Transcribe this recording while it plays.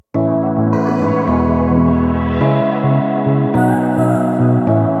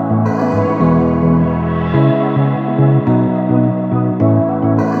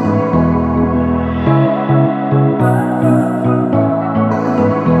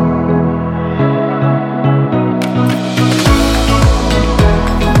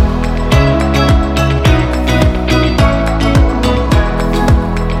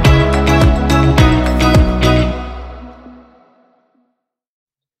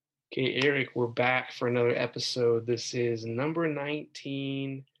Okay, Eric, we're back for another episode. This is number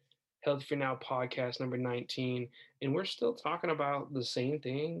 19, Healthy for Now podcast number 19. And we're still talking about the same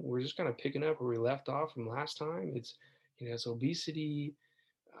thing. We're just kind of picking up where we left off from last time. It's obesity.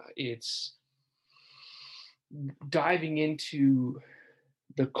 It's diving into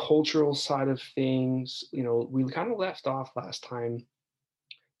the cultural side of things. We kind of left off last time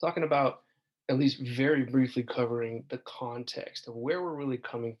talking about, at least very briefly, covering the context of where we're really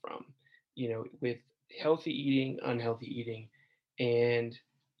coming from, with healthy eating, unhealthy eating. And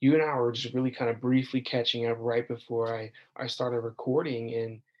you and I were just really kind of briefly catching up right before I started recording.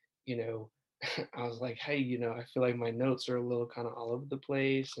 And, you know, I was like, hey, I feel like my notes are a little kind of all over the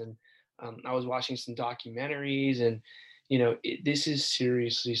place. And I was watching some documentaries and, this is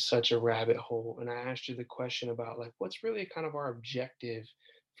seriously such a rabbit hole. And I asked you the question about like, what's really kind of our objective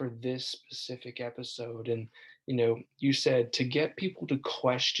for this specific episode. And, you said to get people to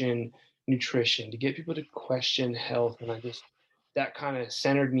question nutrition, to get people to question health. And that kind of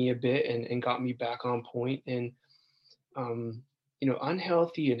centered me a bit and got me back on point. And,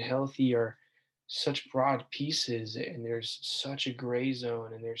 unhealthy and healthy are such broad pieces, and there's such a gray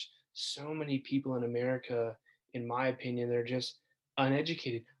zone. And there's so many people in America, in my opinion, they're just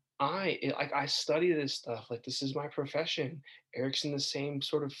uneducated. I study this stuff. Like, this is my profession. Eric's in the same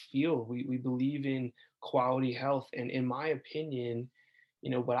sort of field. We believe in quality health. And in my opinion,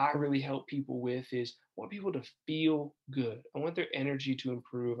 what I really help people with is I want people to feel good. I want their energy to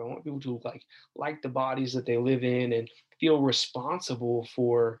improve. I want people to like the bodies that they live in and feel responsible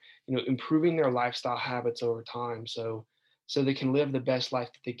for, improving their lifestyle habits over time, so they can live the best life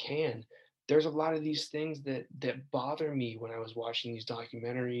that they can. There's a lot of these things that bother me when I was watching these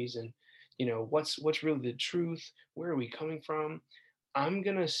documentaries. And what's really the truth? Where are we coming from? I'm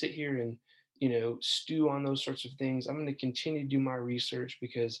gonna sit here and stew on those sorts of things. I'm going to continue to do my research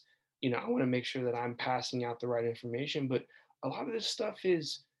because, I want to make sure that I'm passing out the right information. But a lot of this stuff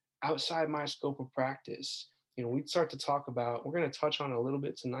is outside my scope of practice. We'd start to talk about, we're going to touch on a little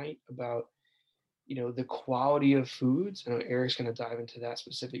bit tonight about, the quality of foods. I know Eric's going to dive into that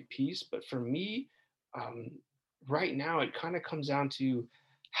specific piece. But for me, um, right now, it kind of comes down to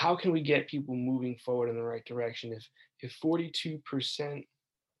how can we get people moving forward in the right direction? If 42%,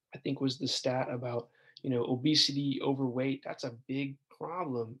 I think, was the stat about, obesity, overweight, that's a big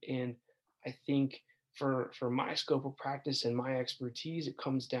problem. And I think for my scope of practice and my expertise, it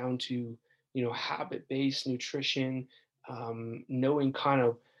comes down to, habit-based nutrition, knowing kind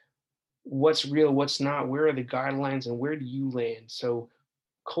of what's real, what's not, where are the guidelines, and where do you land. So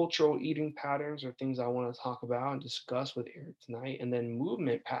cultural eating patterns are things I want to talk about and discuss with Eric tonight. And then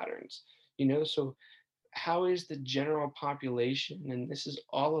movement patterns, so how is the general population, and this is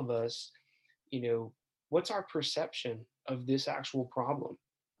all of us, you know, what's our perception of this actual problem?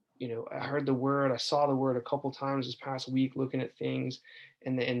 I saw the word a couple times this past week looking at things,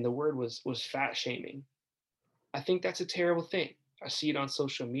 and the word was fat shaming. I think that's a terrible thing. I see it on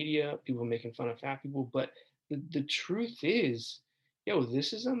social media, people making fun of fat people, but the truth is,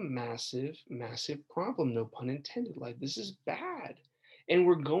 this is a massive, massive problem, no pun intended. Like, this is bad. And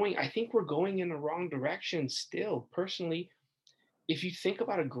I think we're going in the wrong direction still. Personally, if you think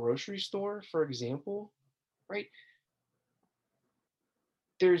about a grocery store, for example, right,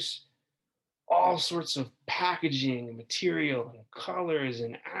 there's all sorts of packaging and material and colors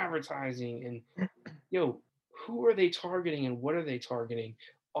and advertising. And who are they targeting and what are they targeting?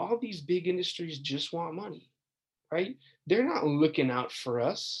 All these big industries just want money, right? They're not looking out for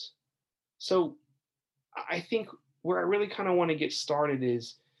us. So I think where I really kind of want to get started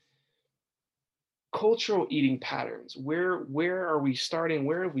is cultural eating patterns. Where are we starting?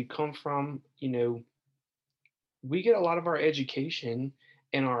 Where have we come from? We get a lot of our education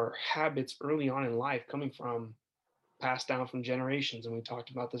and our habits early on in life coming from, passed down from generations. And we talked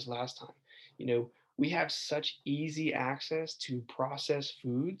about this last time. We have such easy access to processed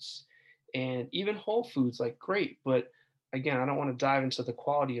foods and even whole foods, like, great. But again, I don't want to dive into the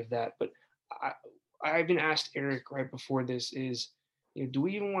quality of that. But I, I even asked Eric right before this is, do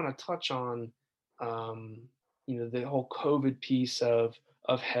we even want to touch on, the whole COVID piece of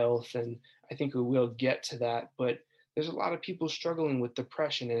health? And I think we will get to that. But there's a lot of people struggling with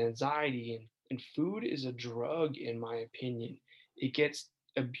depression and anxiety, and food is a drug, in my opinion. It gets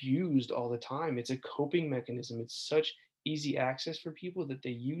abused all the time. It's a coping mechanism. It's such easy access for people that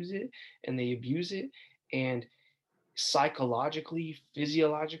they use it and they abuse it. And psychologically,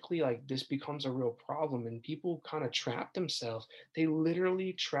 physiologically, like, this becomes a real problem. And people kind of trap themselves. They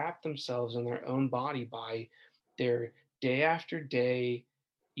literally trap themselves in their own body by their day after day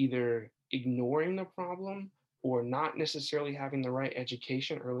either ignoring the problem or not necessarily having the right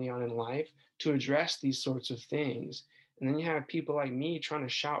education early on in life to address these sorts of things. And then you have people like me trying to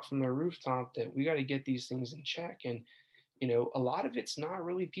shout from the rooftop that we got to get these things in check. And, a lot of it's not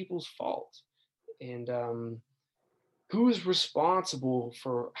really people's fault. And who is responsible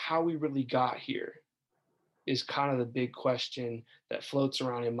for how we really got here is kind of the big question that floats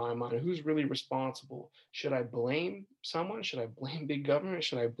around in my mind. Who's really responsible? Should I blame someone? Should I blame big government?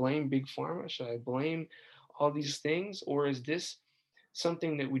 Should I blame big pharma? Should I blame all these things? Or is this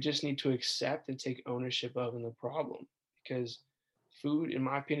something that we just need to accept and take ownership of in the problem? Because food, in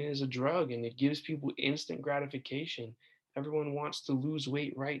my opinion, is a drug and it gives people instant gratification. Everyone wants to lose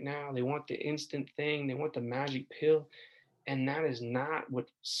weight right now. They want the instant thing, they want the magic pill. And that is not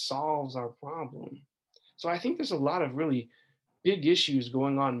what solves our problem. So I think there's a lot of really big issues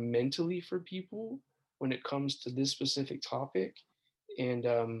going on mentally for people when it comes to this specific topic, and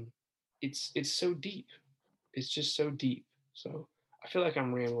it's so deep. It's just so deep. So I feel like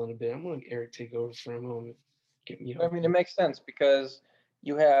I'm rambling a bit. I'm gonna let Eric take over for a moment. Get me I off. mean, it makes sense because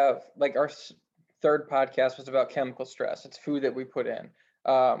you have like our third podcast was about chemical stress. It's food that we put in.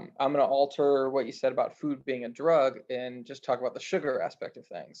 I'm going to alter what you said about food being a drug and just talk about the sugar aspect of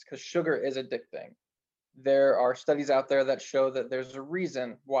things because sugar is addicting. There are studies out there that show that there's a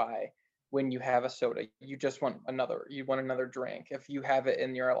reason why when you have a soda, you want another drink. If you have it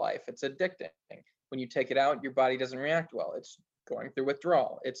in your life, it's addicting. When you take it out, your body doesn't react well. It's going through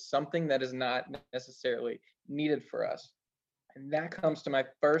withdrawal. It's something that is not necessarily needed for us. And that comes to my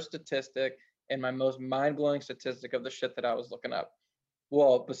first statistic and my most mind-blowing statistic of the shit that I was looking up.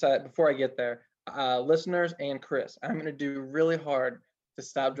 Well, before I get there, listeners and Chris, I'm going to do really hard to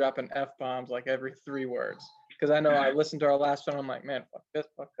stop dropping F-bombs like every 3 words. Because I know I listened to our last one. I'm like, man, fuck this,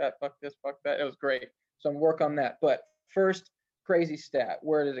 fuck that, fuck this, fuck that. It was great. So I'm work on that. But first, crazy stat.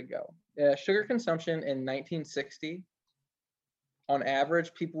 Where did it go? Sugar consumption in 1960, on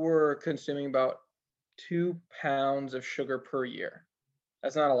average, people were consuming about 2 pounds of sugar per year.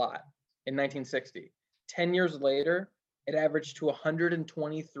 That's not a lot in 1960. 10 years later, it averaged to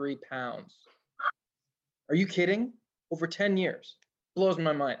 123 pounds. Are you kidding? Over 10 years. Blows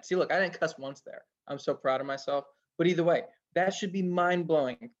my mind. See, look, I didn't cuss once there. I'm so proud of myself. But either way, that should be mind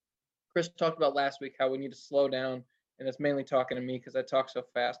blowing. Chris talked about last week how we need to slow down, and it's mainly talking to me because I talk so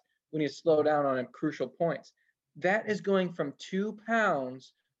fast. We need to slow down on crucial points. That is going from 2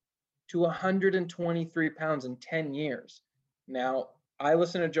 pounds to 123 pounds in 10 years. Now, I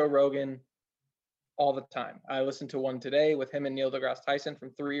listen to Joe Rogan all the time. I listened to one today with him and Neil deGrasse Tyson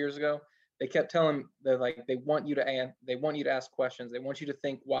from 3 years ago. They kept telling they're like they want you to ask questions. They want you to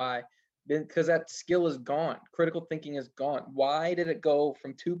think why, because that skill is gone. Critical thinking is gone. Why did it go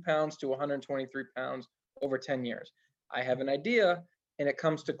from 2 pounds to 123 pounds over 10 years? I have an idea, and it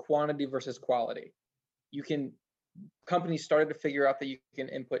comes to quantity versus quality. Companies started to figure out that you can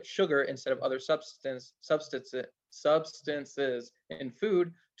input sugar instead of other substances in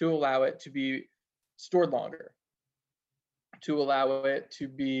food to allow it to be stored longer, to allow it to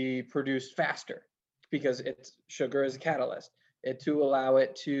be produced faster, because sugar is a catalyst, to allow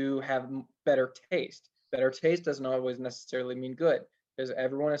it to have better taste. Better taste doesn't always necessarily mean good, because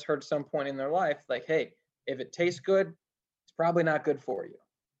everyone has heard some point in their life like, hey, if it tastes good, it's probably not good for you.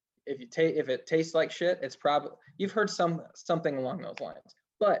 If it tastes like shit, it's probably, you've heard something along those lines.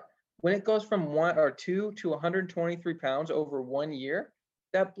 But when it goes from 1 or 2 to 123 pounds over 1 year,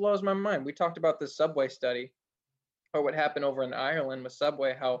 that blows my mind. We talked about this Subway study, or what happened over in Ireland with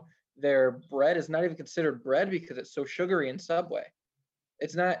Subway, how their bread is not even considered bread because it's so sugary in Subway.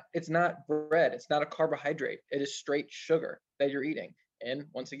 It's not bread. It's not a carbohydrate. It is straight sugar that you're eating. And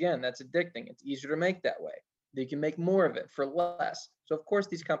once again, that's addicting. It's easier to make that way. You can make more of it for less. So of course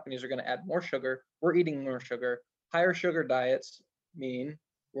these companies are going to add more sugar. We're eating more sugar. Higher sugar diets mean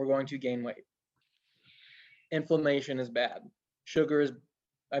we're going to gain weight. Inflammation is bad.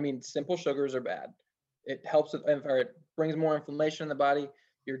 Simple sugars are bad. It helps with, or it brings more inflammation in the body.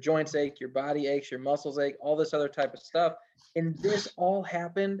 Your joints ache, your body aches, your muscles ache, all this other type of stuff. And this all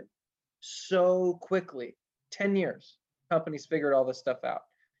happened so quickly. 10 years, companies figured all this stuff out.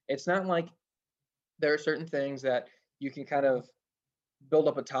 It's not like there are certain things that you can kind of build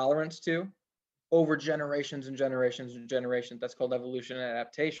up a tolerance to over generations and generations and generations. That's called evolution and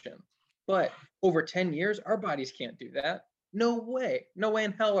adaptation. But over 10 years, our bodies can't do that. No way. No way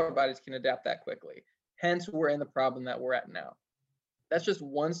in hell our bodies can adapt that quickly. Hence, we're in the problem that we're at now. That's just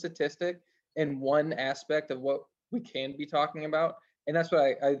one statistic and one aspect of what we can be talking about. And that's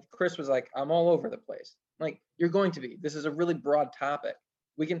what Chris was like, I'm all over the place. Like, you're going to be. This is a really broad topic.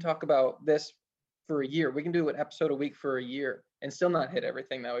 We can talk about this for a year. We can do an episode a week for a year and still not hit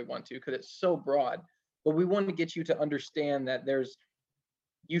everything that we want to, because it's so broad. but we want to get you to understand that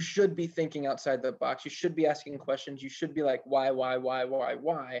you should be thinking outside the box. You should be asking questions. You should be like, why?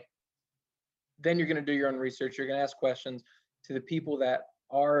 Then you're going to do your own research. You're going to ask questions to the people that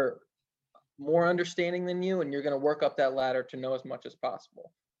are more understanding than you, and you're going to work up that ladder to know as much as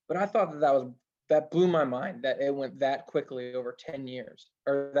possible. But I thought that blew my mind that it went that quickly over 10 years,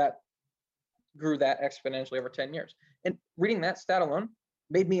 or that grew that exponentially over 10 years. And reading that stat alone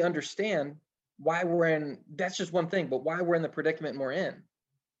made me understand why we're in, that's just one thing, but why we're in the predicament we're in.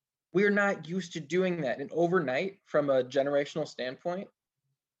 We're not used to doing that. And overnight, from a generational standpoint,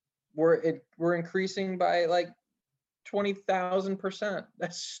 we're increasing by like 20,000%.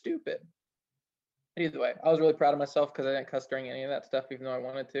 That's stupid. Either way, I was really proud of myself because I didn't cuss during any of that stuff, even though I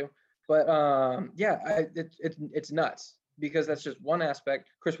wanted to. But yeah, it's nuts because that's just one aspect.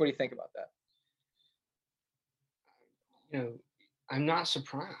 Chris, what do you think about that? You know, I'm not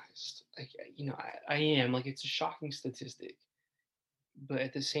surprised. Like, I am. Like, it's a shocking statistic, but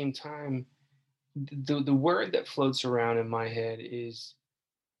at the same time, the word that floats around in my head is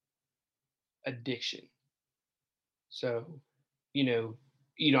addiction. So, you know,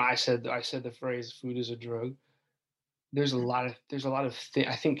 I said the phrase "food is a drug." There's a lot of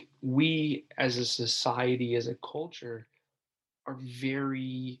I think we as a society, as a culture, are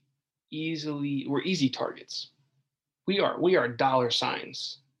very we're easy targets. We are dollar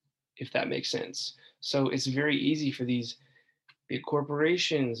signs, if that makes sense. So it's very easy for these big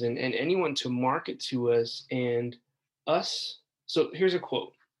corporations and anyone to market to us and us. So here's a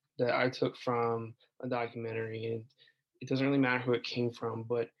quote that I took from a documentary, and it doesn't really matter who it came from,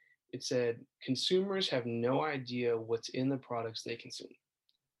 but it said, consumers have no idea what's in the products they consume.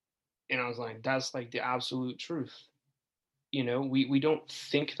 And I was like, that's like the absolute truth. We don't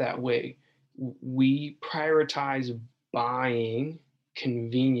think that way. We prioritize buying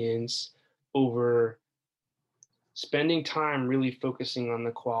convenience over spending time really focusing on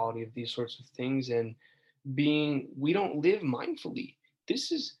the quality of these sorts of things, and we don't live mindfully.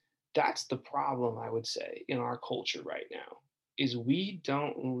 That's the problem, I would say, in our culture right now, is we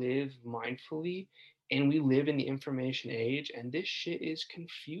don't live mindfully, and we live in the information age, and this shit is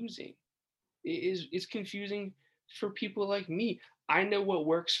confusing. It's confusing for people like me. I know what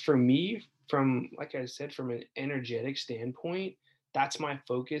works for me, from, like I said, from an energetic standpoint. That's my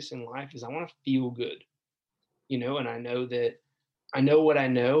focus in life, is I want to feel good, and I know what I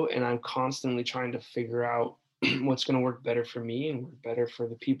know, and I'm constantly trying to figure out what's going to work better for me and work better for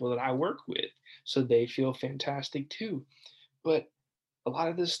the people that I work with, so they feel fantastic too. But a lot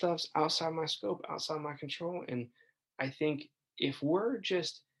of this stuff's outside my scope, outside my control. And I think if we're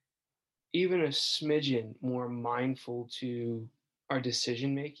just even a smidgen more mindful to our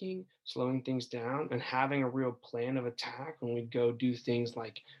decision making, slowing things down, and having a real plan of attack when we go do things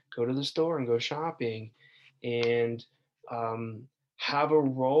like go to the store and go shopping, and um, have a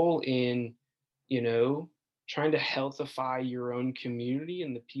role in, you know, trying to healthify your own community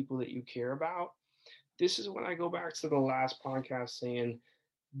and the people that you care about. This is when I go back to the last podcast saying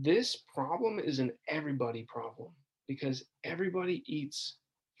this problem is an everybody problem, because everybody eats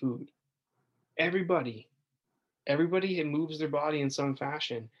food. Everybody, everybody moves their body in some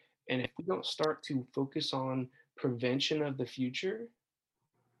fashion. And if we don't start to focus on prevention of the future,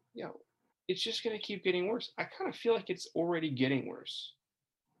 you know, it's just going to keep getting worse. I kind of feel like it's already getting worse,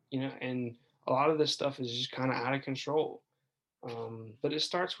 and a lot of this stuff is just kind of out of control. But it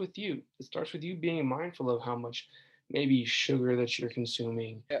starts with you. It starts with you being mindful of how much maybe sugar that you're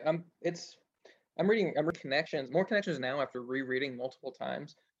consuming. Yeah, I'm reading more connections now after rereading multiple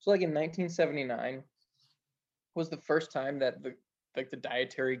times. So like in 1979 was the first time that the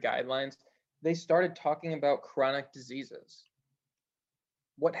dietary guidelines, they started talking about chronic diseases.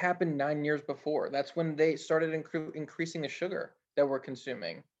 What happened 9 years before? That's when they started increasing the sugar that we're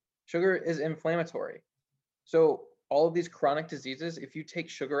consuming. Sugar is inflammatory. So all of these chronic diseases, if you take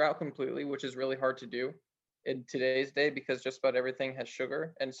sugar out completely, which is really hard to do in today's day because just about everything has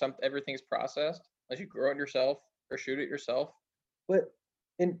sugar and everything's processed, unless you grow it yourself or shoot it yourself. But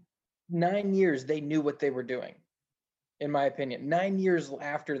in 9 years, they knew what they were doing, in my opinion. 9 years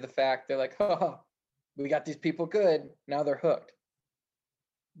after the fact, they're like, oh, we got these people good. Now they're hooked.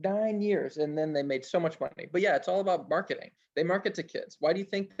 9 years, and then they made so much money. But yeah, it's all about marketing. They market to kids. Why do you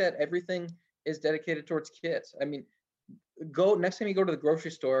think that everything is dedicated towards kids? I mean, go next time you go to the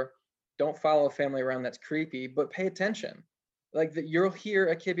grocery store, don't follow a family around that's creepy, but pay attention. Like you'll hear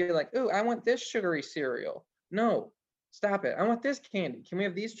a kid be like, "Oh, I want this sugary cereal." No, stop it. I want this candy. Can we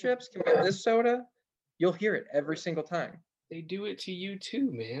have these chips? Can we have this soda? You'll hear it every single time. They do it to you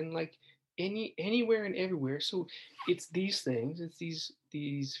too, man. Like anywhere and everywhere. So it's these things. It's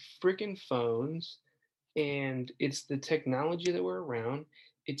these freaking phones And it's the technology that we're around.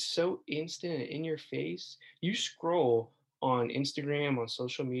 It's so instant and in your face. You scroll on Instagram, on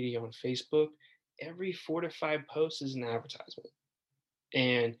social media, on Facebook, every 4 to 5 posts is an advertisement.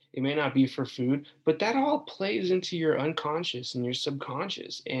 And it may not be for food, but that all plays into your unconscious and your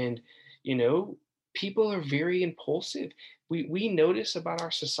subconscious. And, you know, people are very impulsive. We notice about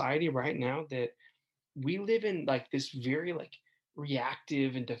our society right now that we live in like this very like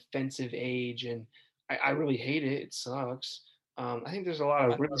reactive and defensive age, and I really hate it. It sucks. I think there's a lot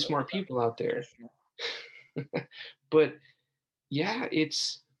I of really thought it was smart people out there. beneficial. But yeah, it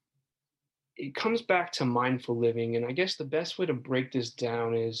comes back to mindful living, and I guess the best way to break this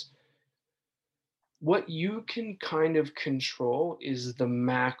down is what you can kind of control is the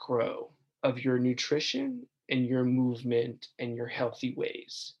macro of your nutrition and your movement and your healthy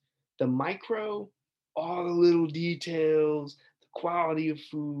ways. The micro, all the little details, the quality of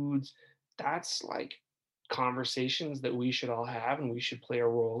foods, that's like conversations that we should all have and we should play a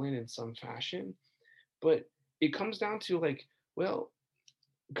role in some fashion. But it comes down to like, well,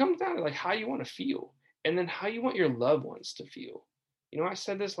 it comes down to like how you want to feel and then how you want your loved ones to feel. I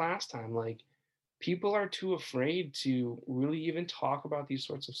said this last time, like people are too afraid to really even talk about these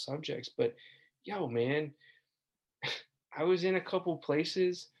sorts of subjects. But yo, man, I was in a couple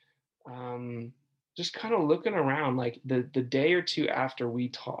places, um, just kind of looking around, like the day or two after we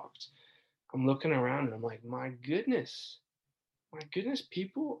talked. I'm looking around and I'm like, my goodness,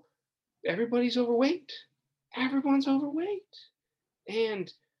 people, everybody's overweight. Everyone's overweight.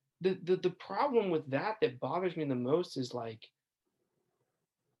 And the problem with that bothers me the most is like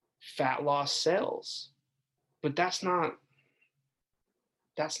fat loss sells, but that's not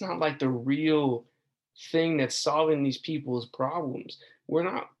like the real thing that's solving these people's problems. We're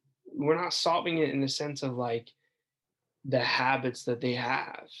not solving it in the sense of like the habits that they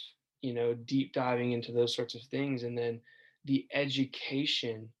have, deep diving into those sorts of things, and then the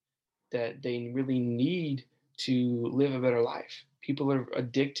education that they really need to live a better life. People are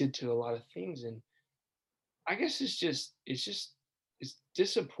addicted to a lot of things, and I guess it's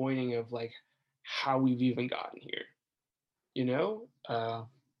disappointing of like how we've even gotten here, you know.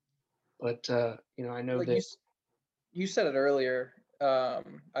 But I know Like that. you said it earlier.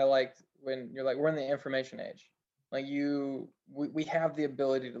 I liked when you're like, we're in the information age. Like we have the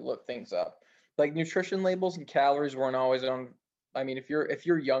ability to look things up. Like nutrition labels and calories weren't always on. I mean, if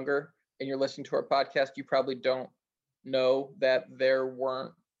you're younger and you're listening to our podcast, you probably don't know that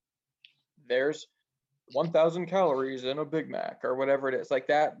there's 1,000 calories in a Big Mac or whatever it is. Like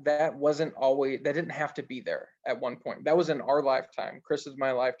that wasn't always, that didn't have to be there at one point. That was in our lifetime. Chris's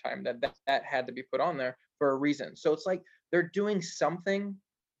my lifetime that had to be put on there for a reason. So it's like they're doing something,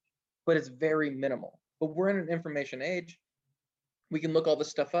 but it's very minimal. But we're in an information age. We can look all this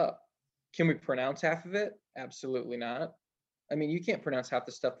stuff up. Can we pronounce half of it? Absolutely not. I mean, you can't pronounce half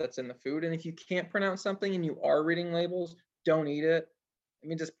the stuff that's in the food. And if you can't pronounce something and you are reading labels, don't eat it. I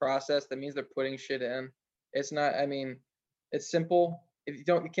mean, just process. That means they're putting shit in. It's not, I mean, it's simple. If you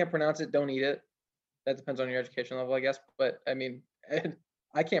can't pronounce it, don't eat it. That depends on your education level, I guess. But I mean,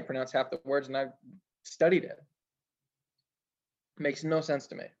 I can't pronounce half the words and I've studied it. It makes no sense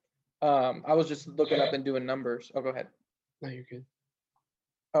to me. I was just looking up and doing numbers. Oh, go ahead. No, you're good.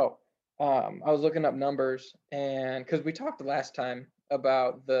 Oh, I was looking up numbers, and because we talked last time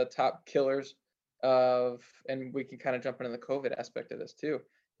about the top killers of, and we can kind of jump into the COVID aspect of this too.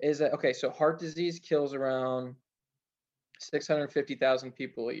 Is that okay? So heart disease kills around 650,000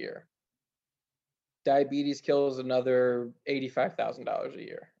 people a year. Diabetes kills another $85,000 a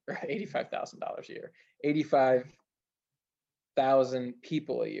year, or $85,000 a year. 85,000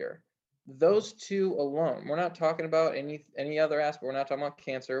 people a year. Those two alone, we're not talking about any other aspect. We're not talking about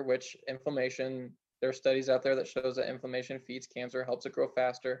cancer, which inflammation, there are studies out there that shows that inflammation feeds cancer, helps it grow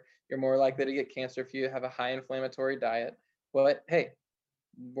faster. You're more likely to get cancer if you have a high inflammatory diet. But hey,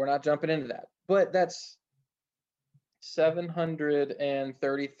 we're not jumping into that. But that's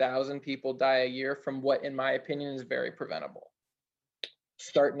 730,000 people die a year from what, in my opinion, is very preventable.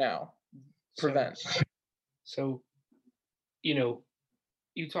 Start now. So, Prevent. so you know,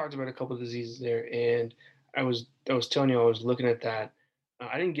 you talked about a couple of diseases there, and I was telling you I was looking at that.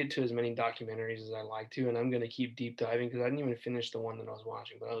 I didn't get to as many documentaries as I like to, and I'm going to keep deep diving because I didn't even finish the one that I was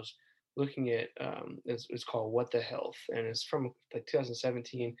watching. But I was looking at it's called What the Health, and it's from like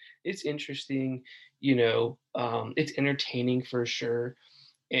 2017. It's interesting, it's entertaining for sure,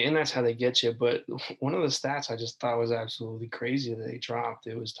 and that's how they get you. But one of the stats I just thought was absolutely crazy that they dropped.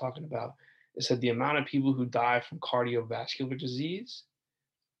 It was talking about. It said the amount of people who die from cardiovascular disease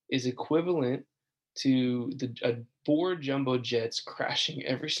is equivalent to four jumbo jets crashing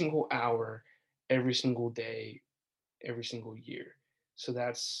every single hour every single day, every single year. So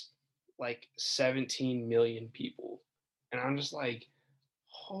that's like 17 million people. And I'm just like,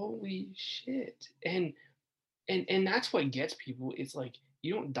 holy shit. And that's what gets people. It's like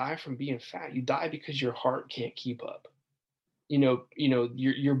you don't die from being fat. You die because your heart can't keep up.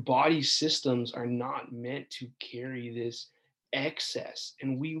 Your body systems are not meant to carry this excess.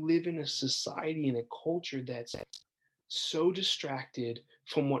 And we live in a society and a culture that's so distracted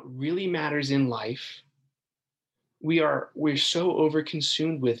from what really matters in life. We're so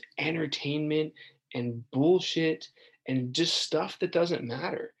overconsumed with entertainment and bullshit and just stuff that doesn't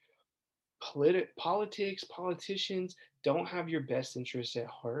matter. Politics, politicians don't have your best interests at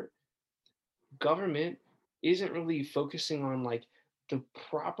heart. Government isn't really focusing on like the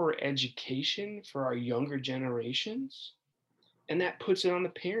proper education for our younger generations, and that puts it on the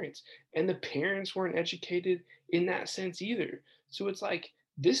parents, and the parents weren't educated in that sense either. So it's like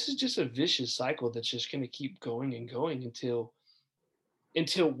this is just a vicious cycle that's just going to keep going and going until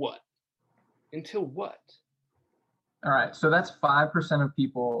what? Until what? All right, so that's 5% of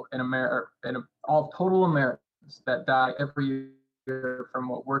people in America, all total Americans that die every year from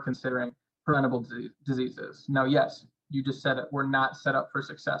what we're considering preventable diseases. Now, yes, you just said it. We're not set up for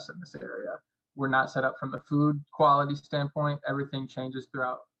success in this area. We're not set up from the food quality standpoint. Everything changes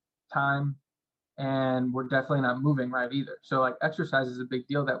throughout time, and we're definitely not moving right either. So, like, exercise is a big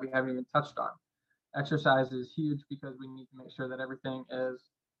deal that we haven't even touched on. Exercise is huge because we need to make sure that everything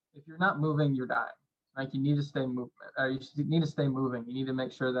is, if you're not moving, you're dying. Like you need to stay movement, or you need to stay moving. You need to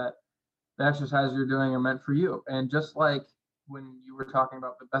make sure that the exercises you're doing are meant for you. And just like when you were talking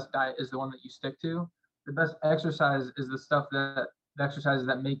about the best diet is the one that you stick to, the best exercise is the exercises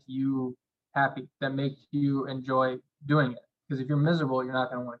that make you happy, that make you enjoy doing it. Because if you're miserable, you're not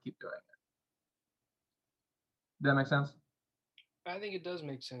going to want to keep doing it. Does that make sense? I think it does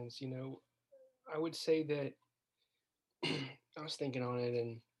make sense. I would say that I was thinking on it,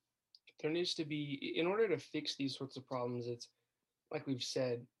 and there needs to be, in order to fix these sorts of problems, it's like we've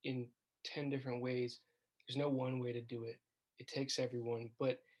said in 10 different ways. There's no one way to do it. It takes everyone,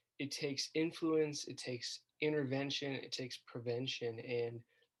 but it takes influence, it takes intervention, it takes prevention. And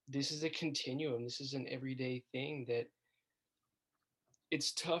this is a continuum. This is an everyday thing that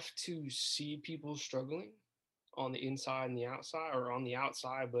it's tough to see people struggling on the inside and the outside, or on the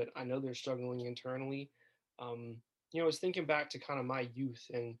outside, but I know they're struggling internally. I was thinking back to kind of my youth,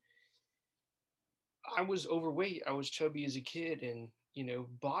 and I was overweight. I was chubby as a kid, and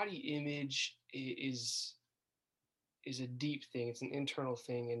body image is a deep thing. It's an internal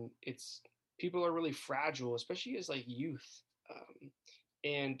thing, and it's people are really fragile, especially as like youth.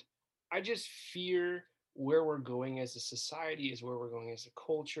 And I just fear where we're going as a society, is where we're going as a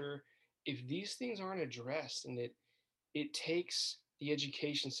culture. If these things aren't addressed, and it takes the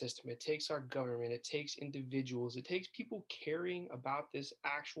education system, it takes our government, it takes individuals, it takes people caring about this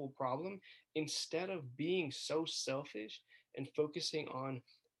actual problem instead of being so selfish and focusing on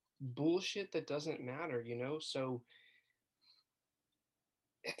bullshit that doesn't matter. So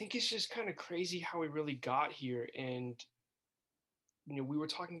I think it's just kind of crazy how we really got here. And we were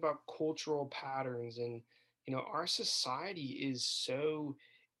talking about cultural patterns, and our society is so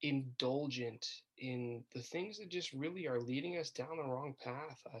indulgent in the things that just really are leading us down the wrong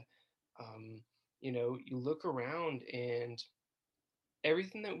path. Um, you look around, and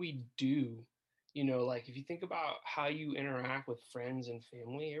everything that we do, like if you think about how you interact with friends and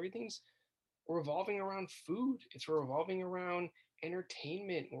family, everything's revolving around food. It's revolving around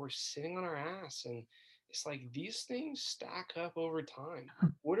entertainment. We're sitting on our ass, and it's like these things stack up over time.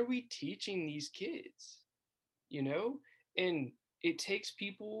 What are we teaching these kids? You know, and it takes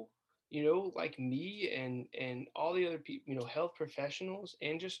people, like me and all the other people, health professionals,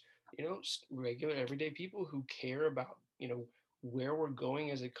 and just regular everyday people who care about where we're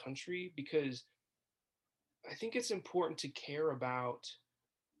going as a country, because I think it's important to care about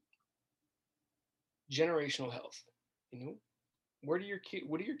generational health. You know, what are your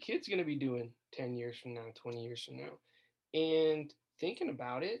kids going to be doing 10 years from now, 20 years from now? And thinking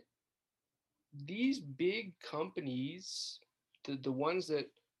about it, these big companies, the ones that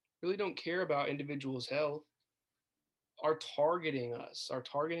really don't care about individuals' health, are targeting us, are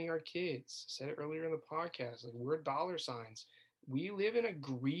targeting our kids. I said it earlier in the podcast, like we're dollar signs. We live in a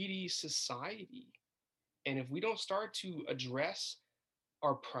greedy society. And if we don't start to address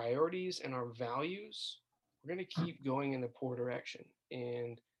our priorities and our values, we're going to keep going in the poor direction.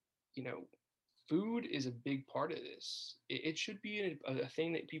 And, you know, food is a big part of this. It should be a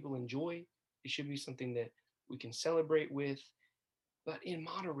thing that people enjoy. It should be something that we can celebrate with, but in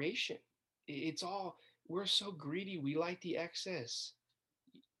moderation. It's all, we're so greedy. We like the excess.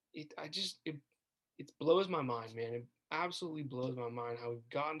 it blows my mind, man. It absolutely blows my mind how we've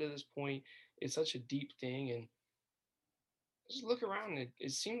gotten to this point. It's such a deep thing, and just look around.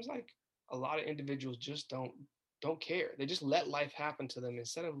 It seems like a lot of individuals just don't care. They just let life happen to them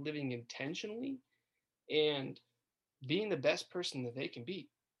instead of living intentionally and being the best person that they can be.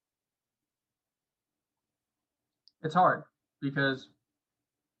 It's hard because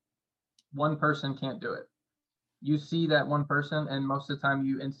one person can't do it. You see that one person, and most of the time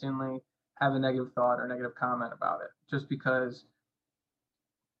you instantly have a negative thought or negative comment about it just because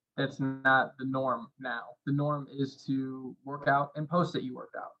that's not the norm now. The norm is to work out and post that you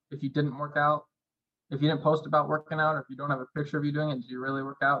work out. If you didn't work out, if you didn't post about working out, or if you don't have a picture of you doing it, do you really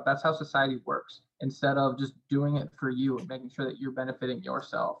work out? That's how society works. Instead of just doing it for you and making sure that you're benefiting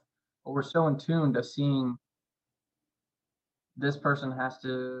yourself. But we're so in tune to seeing this person has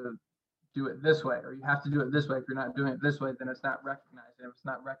to do it this way, or you have to do it this way. If you're not doing it this way, then it's not recognized. And if it's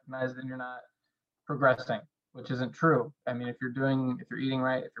not recognized, then you're not progressing, which isn't true. I mean, if you're eating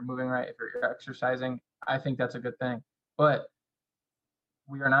right, if you're moving right, if you're exercising, I think that's a good thing. But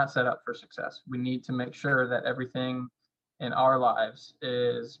we are not set up for success. We need to make sure that everything in our lives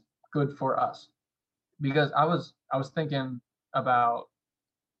is good for us. Because I was thinking about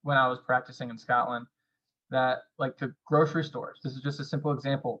when I was practicing in Scotland that like the grocery stores, this is just a simple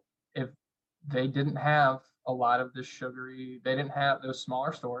example. If they didn't have a lot of the sugary, they didn't have those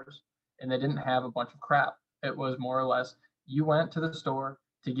smaller stores and they didn't have a bunch of crap. It was more or less you went to the store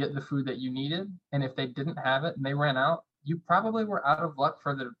to get the food that you needed. And if they didn't have it and they ran out, you probably were out of luck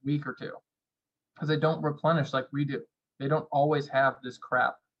for the week or two because they don't replenish like we do. They don't always have this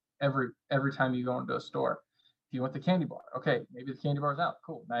crap every time you go into a store. If you want the candy bar, okay, maybe the candy bar's out.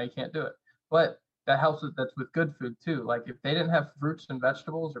 Cool. Now you can't do it. But that helps with that's with good food too. Like if they didn't have fruits and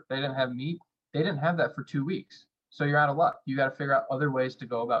vegetables or if they didn't have meat, they didn't have that for 2 weeks. So you're out of luck. You got to figure out other ways to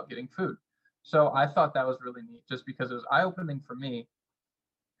go about getting food. So I thought that was really neat just because it was eye opening for me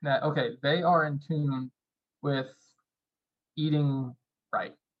that okay, they are in tune with eating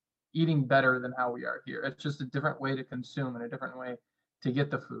right, eating better than how we are here. It's just a different way to consume and a different way to get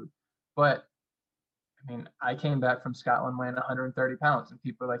the food. But I mean, I came back from Scotland weighing 130 pounds, and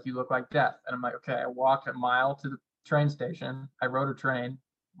people are like, "You look like death." And I'm like, "Okay." I walked a mile to the train station. I rode a train,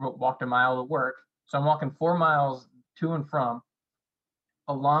 walked a mile to work. So I'm walking 4 miles to and from,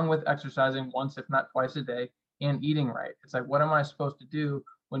 along with exercising once, if not twice a day, and eating right. It's like, what am I supposed to do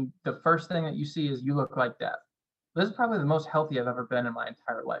when the first thing that you see is you look like death? This is probably the most healthy I've ever been in my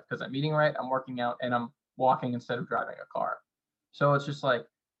entire life because I'm eating right, I'm working out, and I'm walking instead of driving a car. So it's just like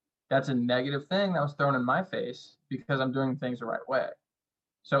that's a negative thing that was thrown in my face because I'm doing things the right way.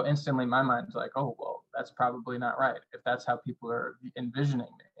 So instantly my mind's like, oh, well, that's probably not right if that's how people are envisioning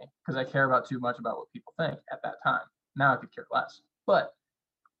me because I care about too much about what people think at that time. Now I could care less. But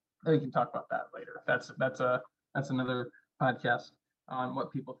we can talk about that later. That's another podcast on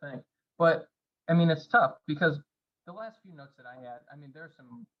what people think. But I mean, it's tough because the last few notes that I had, I mean, there's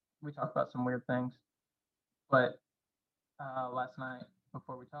some we talked about some weird things, but last night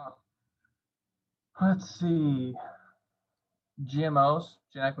before we talked, let's see, GMOs,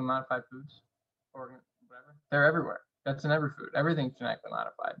 genetically modified foods, or whatever, they're everywhere. That's in every food. Everything's genetically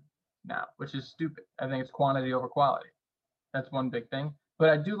modified now, which is stupid. I think it's quantity over quality. That's one big thing. But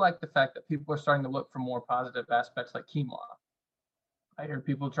I do like the fact that people are starting to look for more positive aspects like quinoa. I hear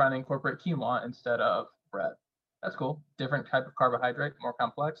people trying to incorporate quinoa instead of bread. That's cool. Different type of carbohydrate, more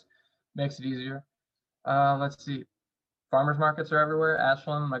complex, makes it easier. Let's see. Farmers markets are everywhere.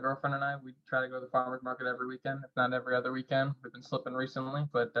 Ashlyn, my girlfriend and I, we try to go to the farmers market every weekend, if not every other weekend. We've been slipping recently,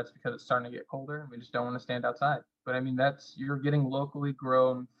 but that's because it's starting to get colder and we just don't want to stand outside. But I mean, you're getting locally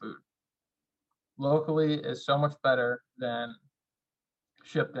grown food. Locally is so much better than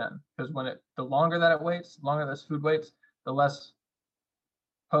shipped in because the longer that it waits, the longer this food waits, the less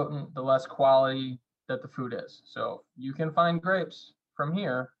potent, the less quality that the food is. So you can find grapes from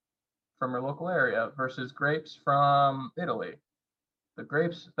here, from your local area, versus grapes from Italy. The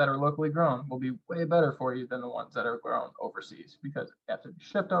grapes that are locally grown will be way better for you than the ones that are grown overseas because they have to be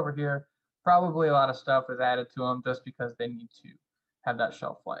shipped over here. Probably a lot of stuff is added to them just because they need to have that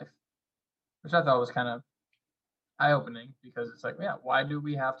shelf life, which I thought was kind of eye-opening because it's like, yeah, why do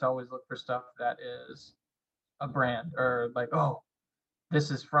we have to always look for stuff that is a brand or like, oh, this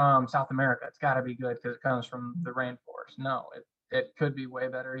is from South America. It's got to be good because it comes from the rainforest. No, it could be way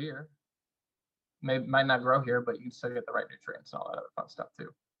better here. Maybe might not grow here, but you can still get the right nutrients and all that other fun stuff too.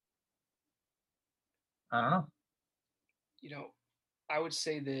 I don't know. You know, I would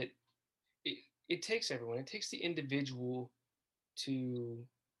say that it, it takes everyone, it takes the individual to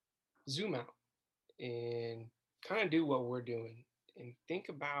zoom out and kind of do what we're doing and think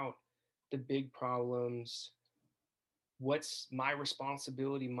about the big problems, what's my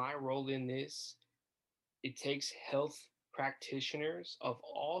responsibility, my role in this. It takes health practitioners of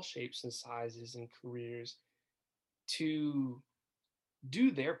all shapes and sizes and careers to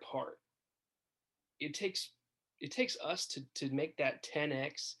do their part. It takes us to make that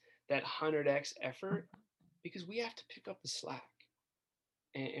 10x, that 100x effort, because we have to pick up the slack,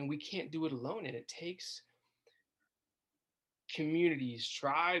 and we can't do it alone. And it takes communities,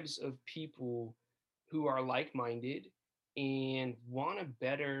 tribes of people who are like-minded and want to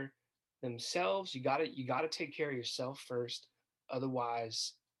better themselves. You got to take care of yourself first.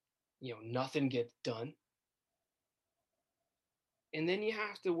 Otherwise, nothing gets done. And then you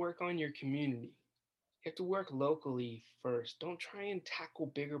have to work on your community. You have to work locally first. Don't try and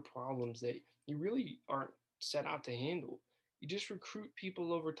tackle bigger problems that you really aren't set out to handle. You just recruit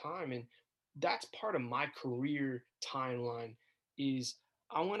people over time. And that's part of my career timeline is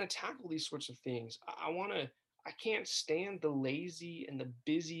I want to tackle these sorts of things. I can't stand the lazy and the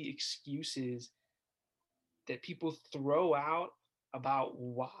busy excuses that people throw out about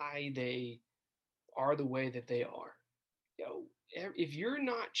why they are the way that they are. If you're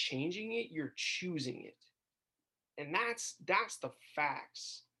not changing it, you're choosing it. And that's the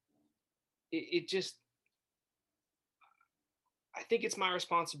facts. It just, I think it's my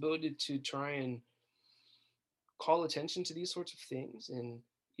responsibility to try and call attention to these sorts of things. And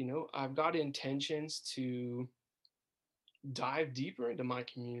I've got intentions to dive deeper into my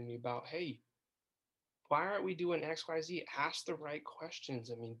community about, hey, why aren't we doing XYZ? Ask the right questions.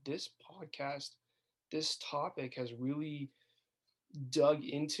 I mean, this podcast, this topic has really dug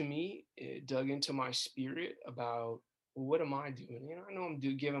into me. It dug into my spirit about, well, what am I doing? I know I'm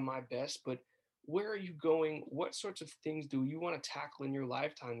giving my best, but where are you going? What sorts of things do you want to tackle in your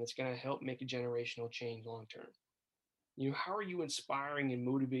lifetime that's going to help make a generational change long term? How are you inspiring and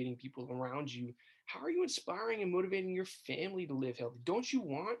motivating people around you? How are you inspiring and motivating your family to live healthy? Don't you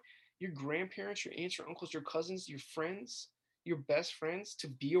want your grandparents, your aunts, your uncles, your cousins, your friends, your best friends to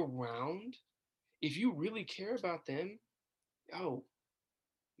be around? If you really care about them, oh,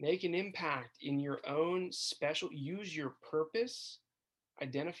 make an impact in your own special, use your purpose,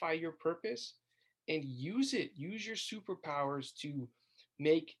 identify your purpose, and use it. Use your superpowers to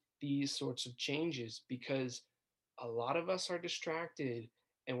make these sorts of changes, because a lot of us are distracted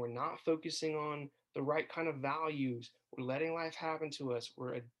and we're not focusing on the right kind of values. We're letting life happen to us.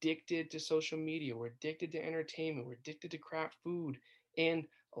 We're addicted to social media. We're addicted to entertainment. We're addicted to crap food. And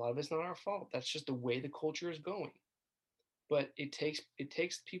a lot of it's not our fault. That's just the way the culture is going. But it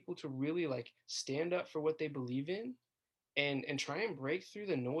takes people to really like stand up for what they believe in, and try and break through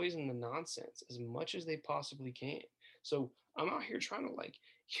the noise and the nonsense as much as they possibly can. So I'm out here trying to like,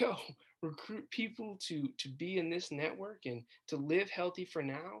 yo, recruit people to be in this network and to live healthy for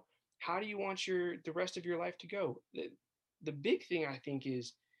now. How do you want the rest of your life to go? The big thing I think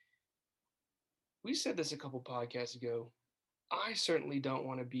is, we said this a couple podcasts ago. I certainly don't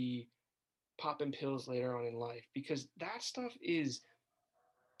want to be popping pills later on in life, because that stuff is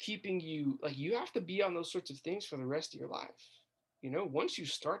keeping you, like, you have to be on those sorts of things for the rest of your life. Once you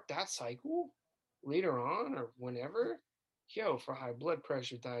start that cycle later on or whenever, for high blood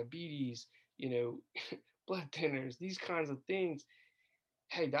pressure, diabetes, you know, blood thinners, these kinds of things,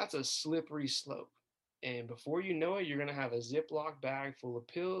 hey, that's a slippery slope. And before you know it, you're going to have a Ziploc bag full of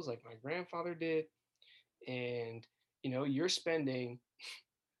pills like my grandfather did. And, you're spending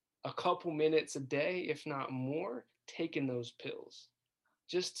a couple minutes a day, if not more, taking those pills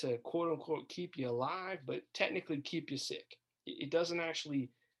just to quote unquote keep you alive, but technically keep you sick. It doesn't actually,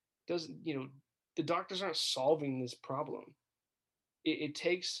 doesn't, the doctors aren't solving this problem. It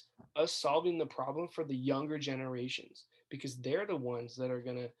takes us solving the problem for the younger generations, because they're the ones that are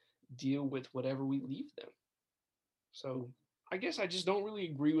going to deal with whatever we leave them. So I guess I just don't really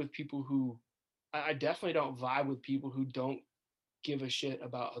agree with people who, I definitely don't vibe with people who don't give a shit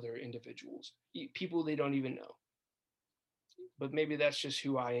about other individuals, people they don't even know. But maybe that's just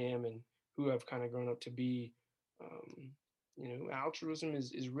who I am and who I've kind of grown up to be. Altruism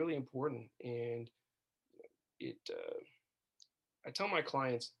is really important, and I tell my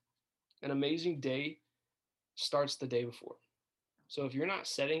clients, an amazing day starts the day before. So if you're not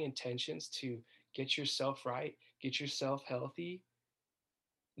setting intentions to get yourself right, get yourself healthy,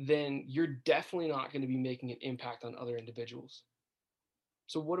 then you're definitely not going to be making an impact on other individuals.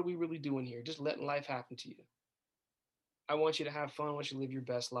 So what are we really doing here? Just letting life happen to you. I want you to have fun. I want you to live your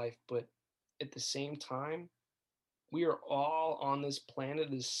best life, but at the same time, we are all on this planet,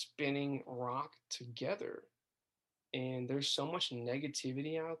 this spinning rock together. And there's so much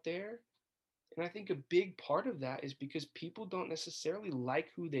negativity out there. And I think a big part of that is because people don't necessarily like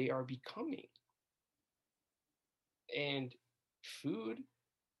who they are becoming. And food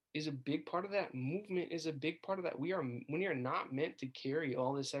is a big part of that. Movement is a big part of that. We are not meant to carry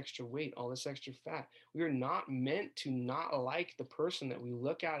all this extra weight, all this extra fat. We are not meant to not like the person that we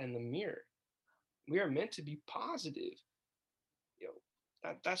look at in the mirror. We are meant to be positive. You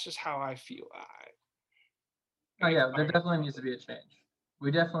know, that's just how I feel. Oh yeah, there definitely needs to be a change.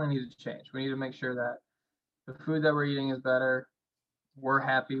 We definitely need to change. We need to make sure that the food that we're eating is better. We're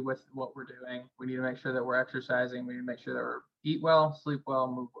happy with what we're doing. We need to make sure that we're exercising. We need to make sure that we're eat well, sleep well,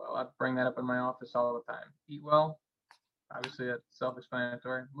 move well. I bring that up in my office all the time. Eat well, obviously that's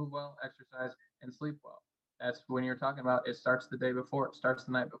self-explanatory. Move well, exercise, and sleep well. That's when you're talking about it starts the day before, it starts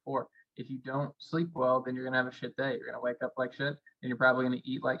the night before. If you don't sleep well, then you're gonna have a shit day. You're gonna wake up like shit, and you're probably gonna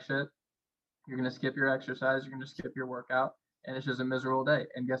eat like shit. You're gonna skip your exercise, you're gonna skip your workout, and it's just a miserable day.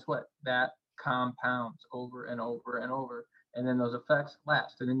 And guess what? That compounds over and over and over. And then those effects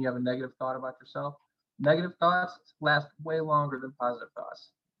last. And then you have a negative thought about yourself. Negative thoughts last way longer than positive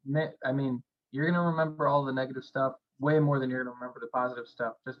thoughts. I mean, you're gonna remember all the negative stuff way more than you're gonna remember the positive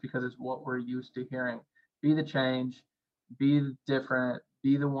stuff, just because it's what we're used to hearing. Be the change, be different,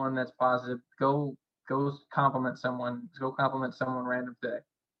 be the one that's positive. Go compliment someone. Go compliment someone random today,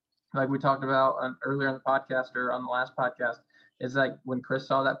 like we talked about earlier in the podcast or on the last podcast. Is like when Chris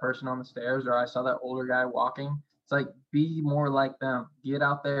saw that person on the stairs or I saw that older guy walking, it's like be more like them. Get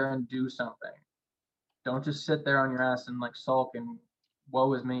out there and do something. Don't just sit there on your ass and like sulk and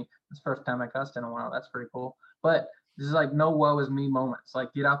woe is me. It's the first time I cussed in a while. That's pretty cool. But this is like no woe is me moments.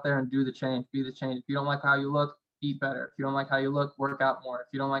 Like get out there and do the change, be the change. If you don't like how you look, eat better. If you don't like how you look, work out more. If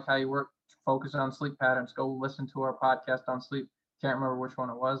you don't like how you work, focus on sleep patterns. Go listen to our podcast on sleep. Can't remember which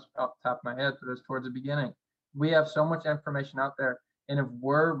one it was off the top of my head, but it was towards the beginning. We have so much information out there. And if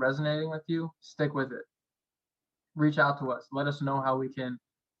we're resonating with you, stick with it. Reach out to us. Let us know how we can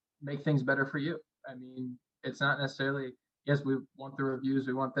make things better for you. I mean, it's not necessarily, yes, we want the reviews,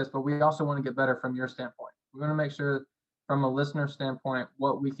 we want this, but we also want to get better from your standpoint. We want to make sure from a listener standpoint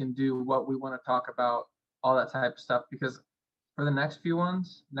what we can do, what we want to talk about, all that type of stuff. Because for the next few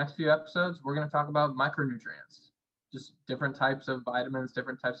episodes, we're going to talk about micronutrients, just different types of vitamins,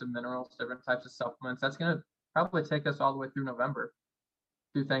 different types of minerals, different types of supplements. That's going to probably take us all the way through November,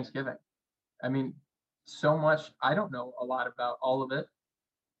 through Thanksgiving. I mean, so much. I don't know a lot about all of it,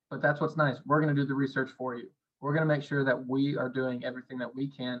 but that's what's nice. We're going to do the research for you. We're going to make sure that we are doing everything that we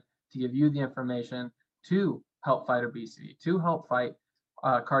can to give you the information to help fight obesity, to help fight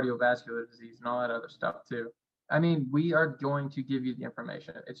cardiovascular disease and all that other stuff too. I mean, we are going to give you the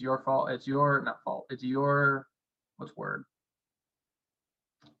information. It's your fault. It's your not fault. It's your what's word?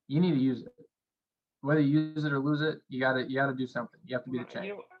 You need to use it. Whether you use it or lose it, you gotta do something. You have to be the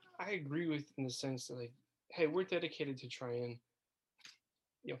change. I agree with in the sense that like, hey, we're dedicated to try and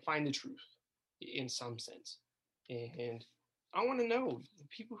find the truth in some sense. And I want to know the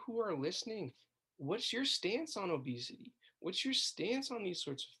people who are listening, what's your stance on obesity? What's your stance on these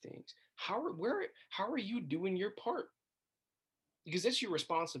sorts of things? How are you doing your part? Because it's your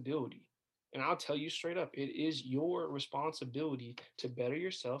responsibility. And I'll tell you straight up, it is your responsibility to better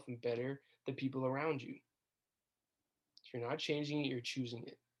yourself and better the people around you. If you're not changing it, you're choosing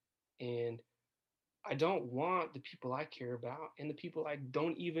it. And I don't want the people I care about and the people I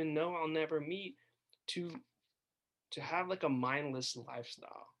don't even know I'll never meet to have like a mindless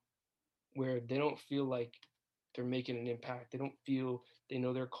lifestyle where they don't feel like they're making an impact. They don't feel they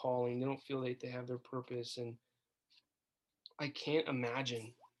know their calling. They don't feel like they have their purpose. And I can't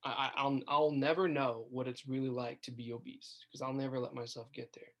imagine. I'll never know what it's really like to be obese because I'll never let myself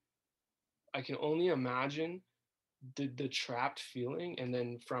get there. I can only imagine the trapped feeling, and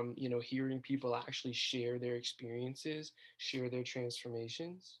then from hearing people actually share their experiences, share their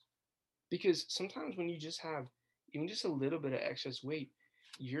transformations. Because sometimes when you just have even just a little bit of excess weight,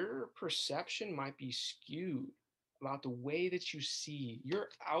 your perception might be skewed about the way that you see your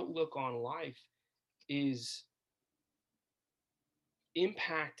outlook on life is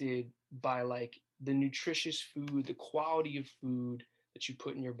impacted by like the nutritious food, the quality of food that you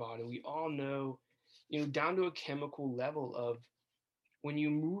put in your body. We all know, down to a chemical level of when you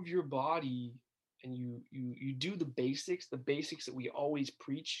move your body and you do the basics that we always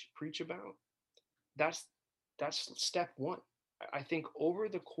preach about. That's step one. I think over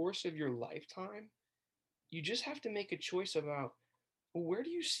the course of your lifetime, you just have to make a choice about, well, where do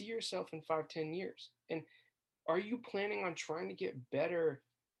you see yourself in 5, 10 years? And are you planning on trying to get better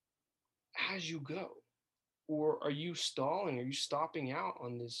as you go? Or are you stalling? Are you stopping out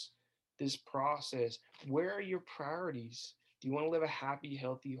on this process? Where are your priorities? Do you want to live a happy,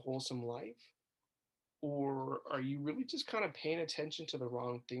 healthy, wholesome life? Or are you really just kind of paying attention to the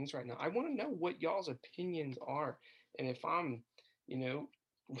wrong things right now? I want to know what y'all's opinions are. And if I'm, you know,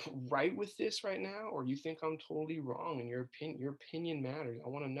 right with this right now, or you think I'm totally wrong and your opinion matters. I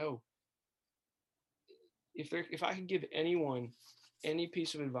want to know if I could give anyone any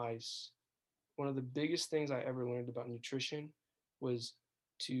piece of advice. One of the biggest things I ever learned about nutrition was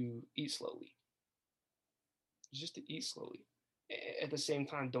to eat slowly. Just to eat slowly. At the same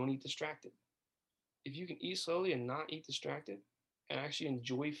time, don't eat distracted. If you can eat slowly and not eat distracted and actually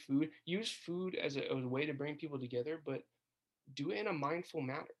enjoy food, use food as a way to bring people together, but do it in a mindful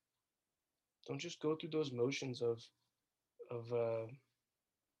manner. Don't just go through those motions of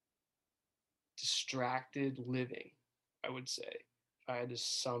distracted living, I would say, if I had to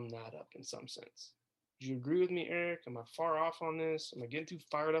sum that up in some sense. Do you agree with me, Eric? Am I far off on this? Am I getting too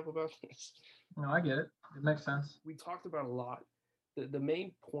fired up about this? No, I get it. It makes sense. We talked about a lot. The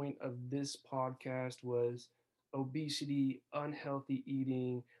main point of this podcast was obesity, unhealthy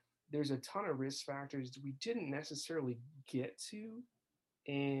eating. There's a ton of risk factors we didn't necessarily get to,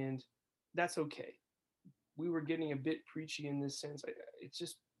 and that's okay. We were getting a bit preachy in this sense. It's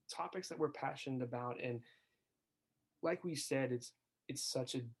just topics that we're passionate about, and like we said, it's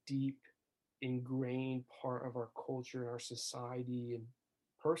such a deep, ingrained part of our culture and our society. And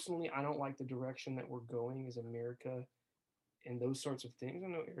personally, I don't like the direction that we're going as America and those sorts of things. I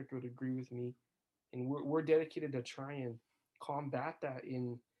know Eric would agree with me, and we're dedicated to try and combat that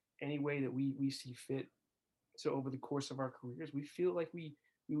in any way that we see fit. So over the course of our careers, we feel like we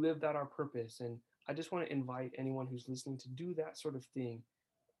lived out our purpose, and I just want to invite anyone who's listening to do that sort of thing.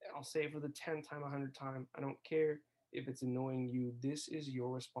 I'll say it for the 10th time, 100th time. I don't care if it's annoying you. This is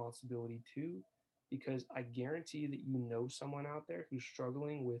your responsibility too, because I guarantee that you know someone out there who's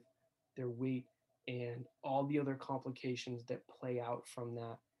struggling with their weight and all the other complications that play out from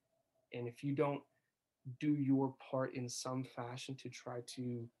that. And if you don't do your part in some fashion to try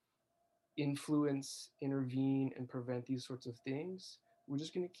to influence, intervene, and prevent these sorts of things, we're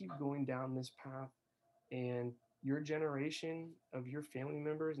just going to keep going down this path. And your generation of your family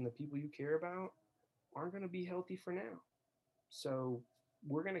members and the people you care about aren't going to be healthy for now. So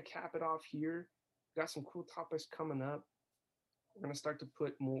we're going to cap it off here. Got some cool topics coming up. We're going to start to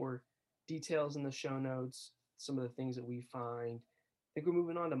put more details in the show notes, some of the things that we find. I think we're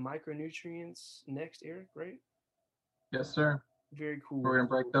moving on to micronutrients next, Eric, right? Yes, sir. Very cool. We're going to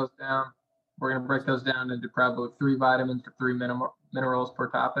break those down. We're going to break those down into probably 3 vitamins or 3 minerals per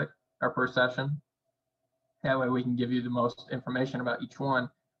topic or per session. That way we can give you the most information about each one,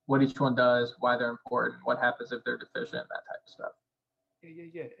 what each one does, why they're important, what happens if they're deficient, that type of stuff.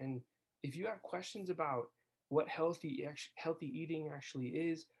 Yeah. And if you have questions about what healthy eating actually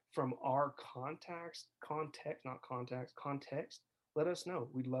is from our context, let us know.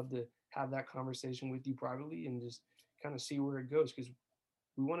 We'd love to have that conversation with you privately and just kind of see where it goes, because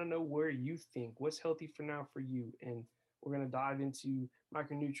we want to know where you think what's healthy for now for you. And we're going to dive into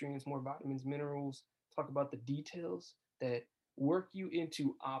micronutrients, more vitamins, minerals, talk about the details that work you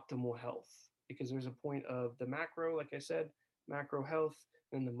into optimal health, because there's a point of the macro, like I said, macro health,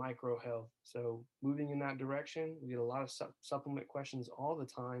 and the micro health. So moving in that direction, we get a lot of supplement questions all the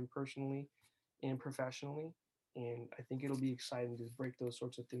time, personally and professionally. And I think it'll be exciting to break those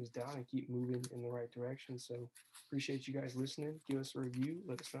sorts of things down and keep moving in the right direction. So appreciate you guys listening. Give us a review.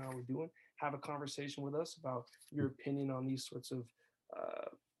 Let us know how we're doing. Have a conversation with us about your opinion on these sorts of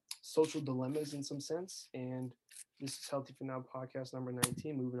social dilemmas in some sense. And this is Healthy for Now podcast number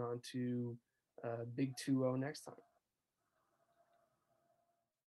 19. Moving on to Big 2-0 next time.